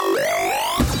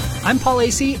I'm Paul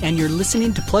Acey, and you're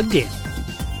listening to Plugged In.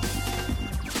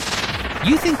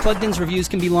 You think Plugged In's reviews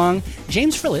can be long?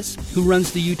 James Frillis, who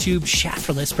runs the YouTube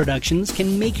Shafferless Productions,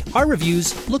 can make our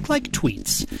reviews look like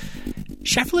tweets.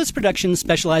 Shafferless Productions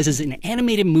specializes in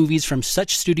animated movies from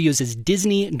such studios as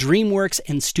Disney, DreamWorks,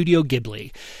 and Studio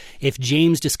Ghibli. If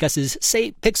James discusses,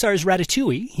 say, Pixar's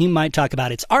Ratatouille, he might talk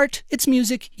about its art, its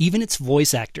music, even its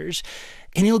voice actors.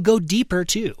 And he'll go deeper,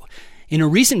 too. In a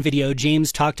recent video,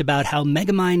 James talked about how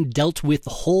Megamind dealt with the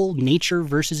whole nature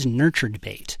versus nurture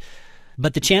debate.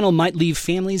 But the channel might leave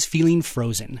families feeling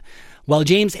frozen. While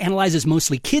James analyzes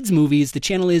mostly kids' movies, the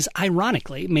channel is,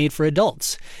 ironically, made for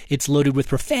adults. It's loaded with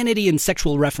profanity and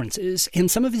sexual references, and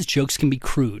some of his jokes can be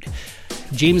crude.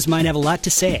 James might have a lot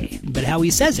to say, but how he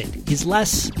says it is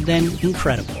less than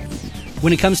incredible.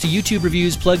 When it comes to YouTube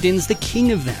reviews, Plugged In's the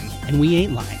king of them, and we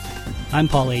ain't lying. I'm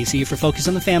Paul Acey for Focus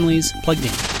on the Family's Plugged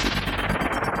In.